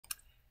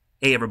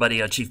Hey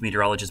everybody, Chief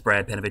Meteorologist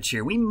Brad Panovich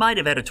here. We might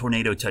have had a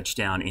tornado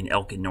touchdown in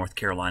Elkin, North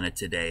Carolina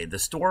today. The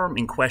storm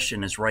in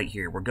question is right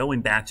here. We're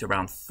going back to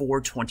around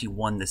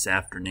 4:21 this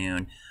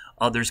afternoon.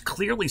 There's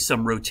clearly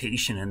some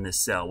rotation in this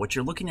cell. What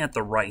you're looking at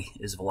the right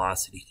is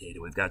velocity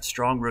data. We've got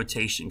strong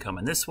rotation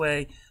coming this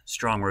way,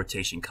 strong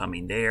rotation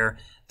coming there.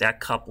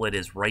 That couplet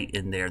is right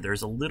in there.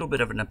 There's a little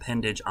bit of an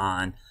appendage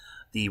on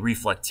the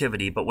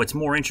reflectivity, but what's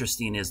more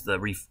interesting is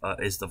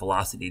the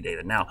velocity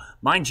data. Now,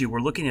 mind you, we're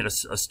looking at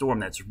a storm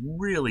that's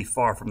really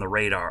far from the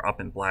radar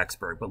up in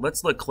Blacksburg, but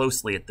let's look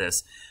closely at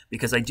this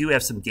because I do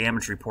have some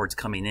damage reports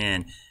coming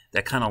in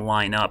that kind of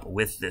line up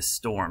with this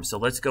storm. So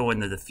let's go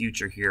into the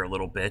future here a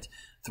little bit.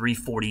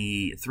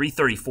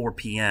 3:34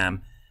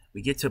 p.m.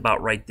 We get to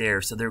about right there.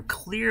 So there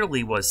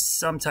clearly was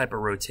some type of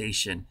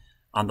rotation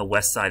on the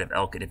west side of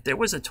Elkin. If there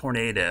was a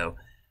tornado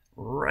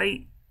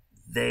right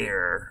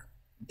there,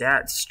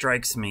 that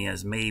strikes me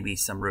as maybe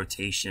some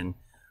rotation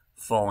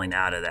falling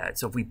out of that.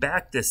 So if we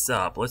back this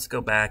up, let's go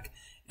back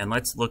and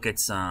let's look at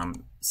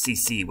some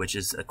CC, which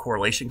is a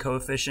correlation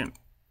coefficient.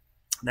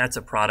 That's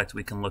a product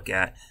we can look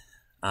at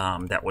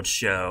that would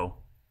show,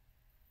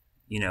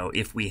 you know,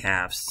 if we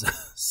have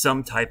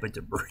some type of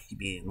debris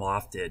being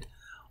lofted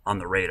on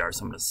the radar.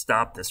 So I'm going to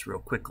stop this real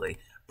quickly.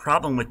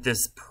 Problem with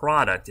this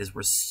product is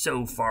we're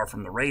so far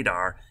from the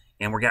radar,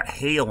 and we got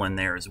hail in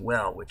there as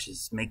well, which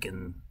is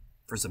making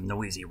for some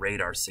noisy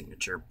radar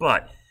signature.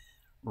 But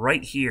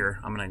right here,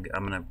 I'm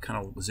gonna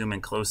kind of zoom in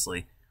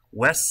closely.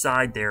 West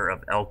side there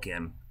of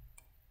Elkin,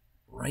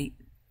 right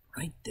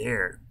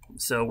there.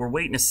 So we're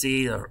waiting to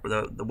see.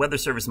 The Weather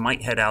Service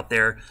might head out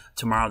there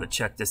tomorrow to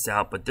check this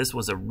out, but this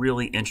was a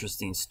really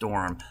interesting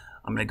storm.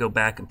 I'm gonna go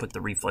back and put the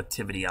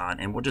reflectivity on,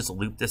 and we'll just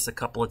loop this a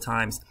couple of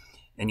times,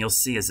 and you'll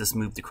see as this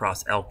moved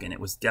across Elkin, it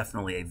was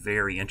definitely a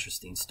very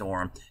interesting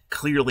storm.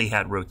 Clearly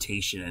had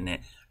rotation in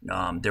it.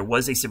 There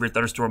was a severe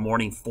thunderstorm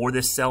warning for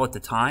this cell at the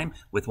time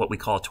with what we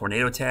call a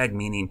tornado tag,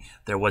 meaning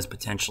there was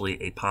potentially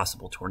a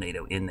possible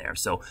tornado in there.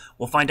 So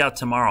we'll find out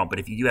tomorrow, but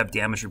if you do have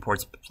damage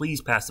reports,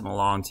 please pass them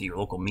along to your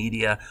local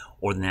media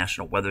or the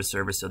National Weather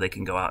Service so they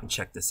can go out and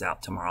check this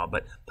out tomorrow.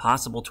 But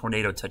possible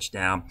tornado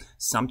touchdown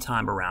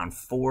sometime around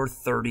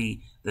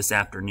 4:30 this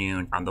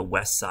afternoon on the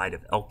west side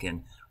of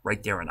Elkin,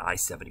 right there on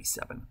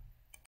I-77.